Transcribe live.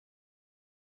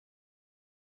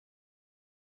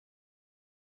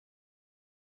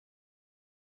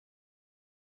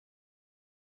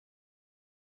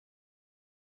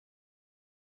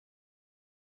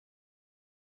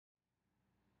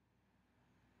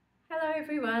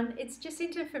everyone, it's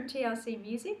Jacinta from TLC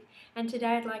Music, and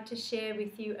today I'd like to share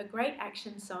with you a great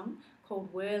action song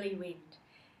called Whirly Wind.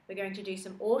 We're going to do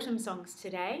some autumn songs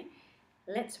today.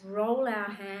 Let's roll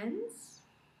our hands.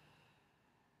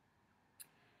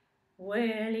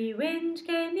 Whirly wind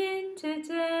came in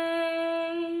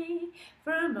today,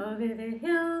 from over the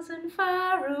hills and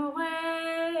far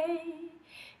away.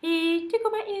 He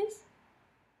tickled my ears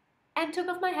and took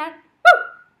off my hat, woo!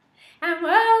 And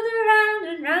whirled around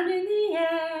and round in the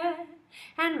air,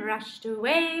 and rushed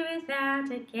away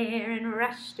without a care, and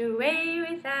rushed away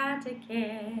without a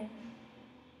care.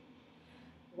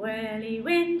 Whirly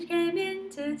wind came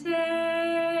in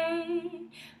today,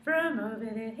 from over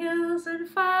the hills and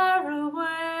far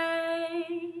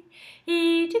away.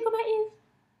 He tickled my ears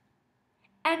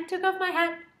and took off my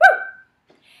hat,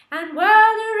 woo! And whirled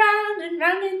around and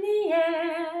round in the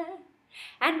air,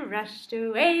 and rushed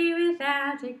away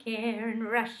without a care, and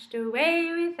rushed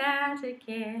away without a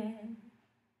care.